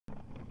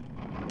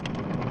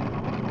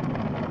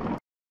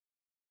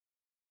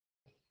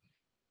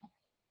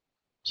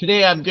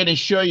Today I'm going to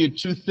show you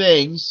two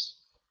things.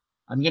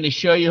 I'm going to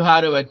show you how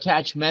to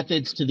attach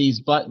methods to these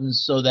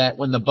buttons so that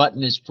when the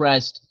button is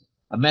pressed,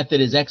 a method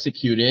is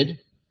executed.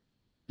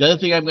 The other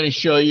thing I'm going to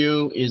show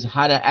you is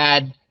how to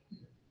add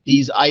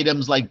these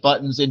items like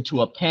buttons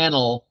into a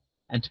panel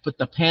and to put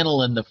the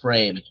panel in the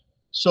frame.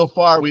 So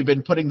far we've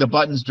been putting the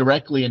buttons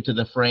directly into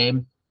the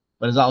frame,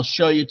 but as I'll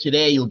show you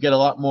today, you'll get a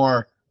lot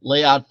more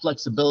layout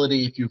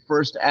flexibility if you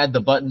first add the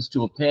buttons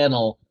to a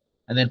panel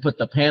and then put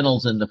the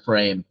panels in the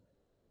frame.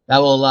 That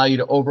will allow you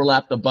to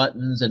overlap the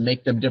buttons and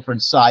make them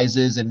different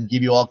sizes and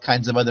give you all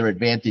kinds of other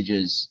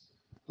advantages.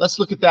 Let's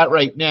look at that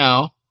right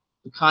now,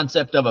 the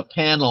concept of a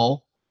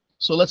panel.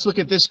 So let's look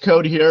at this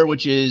code here,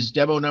 which is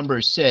demo number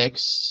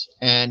 6,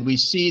 and we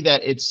see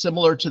that it's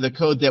similar to the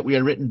code that we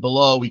had written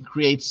below. We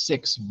create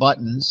 6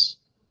 buttons,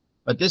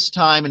 but this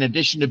time, in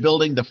addition to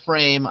building the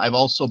frame, I've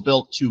also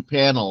built 2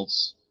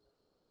 panels.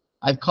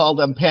 I've called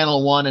them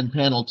panel 1 and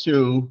panel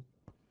 2,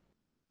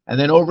 and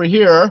then over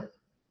here,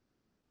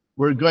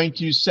 we're going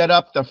to set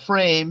up the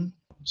frame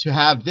to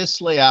have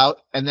this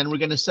layout, and then we're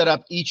going to set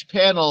up each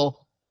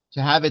panel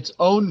to have its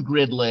own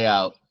grid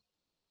layout.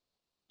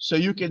 So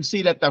you can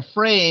see that the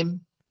frame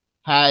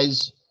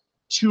has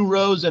 2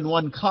 rows and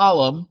 1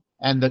 column,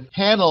 and the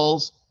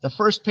panels, the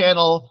first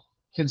panel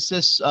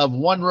consists of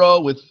 1 row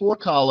with 4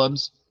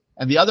 columns,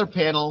 and the other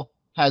panel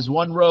has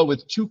 1 row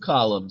with 2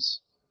 columns.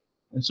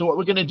 And so what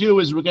we're going to do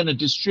is we're going to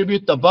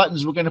distribute the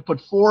buttons. We're going to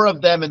put 4 of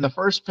them in the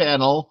first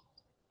panel,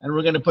 and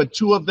we're going to put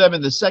 2 of them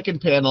in the second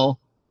panel,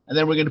 and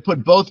then we're going to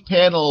put both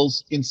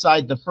panels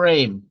inside the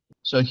frame.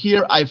 So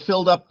here I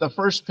filled up the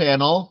first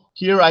panel.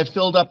 Here I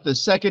filled up the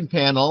second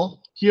panel.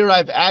 Here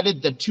I've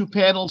added the 2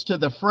 panels to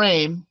the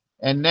frame,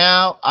 and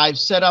now I've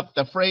set up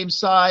the frame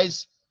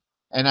size,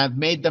 and I've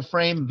made the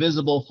frame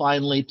visible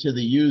finally to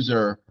the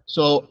user.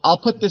 So I'll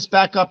put this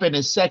back up in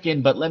a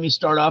second, but let me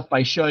start off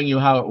by showing you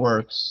how it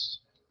works.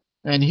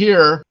 And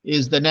here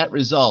is the net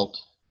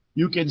result.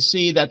 You can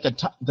see that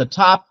the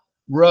top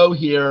row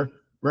here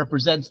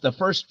represents the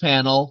first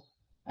panel,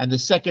 and the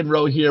second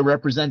row here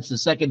represents the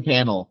second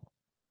panel.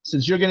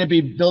 Since you're going to be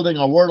building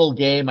a Wordle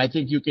game, I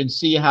think you can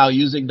see how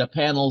using the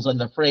panels and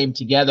the frame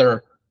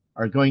together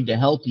are going to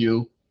help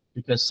you,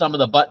 because some of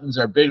the buttons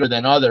are bigger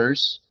than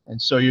others,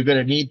 and so you're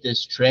going to need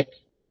this trick.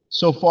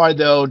 So far,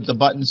 though, the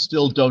buttons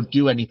still don't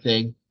do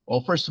anything.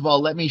 Well, first of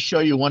all, let me show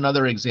you one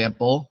other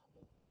example.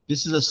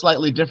 This is a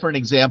slightly different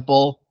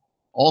example,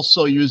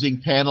 also using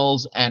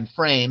panels and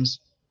frames.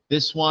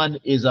 This one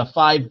is a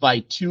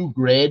 5x2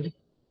 grid.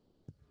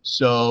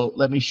 So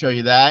let me show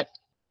you that.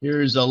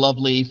 Here's a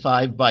lovely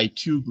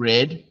 5x2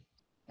 grid.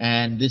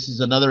 And this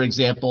is another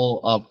example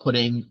of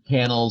putting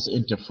panels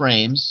into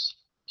frames.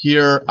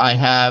 Here I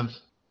have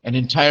an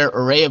entire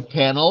array of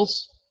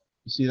panels.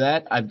 You see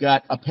that? I've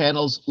got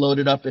panels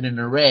loaded up in an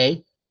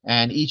array,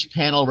 and each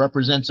panel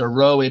represents a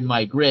row in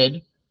my grid.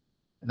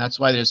 And that's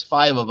why there's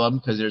 5 of them,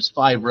 because there's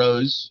 5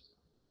 rows.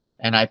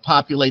 And I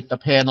populate the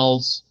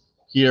panels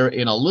here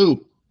in a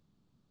loop.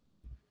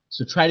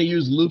 So try to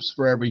use loops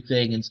for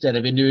everything instead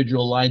of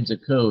individual lines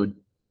of code.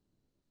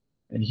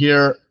 And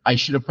here, I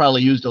should have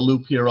probably used a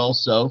loop here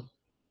also,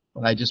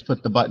 but I just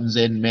put the buttons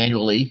in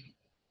manually.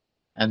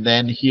 And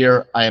then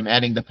here, I am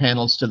adding the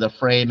panels to the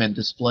frame and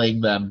displaying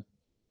them.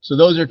 So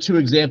those are 2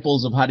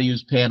 examples of how to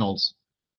use panels.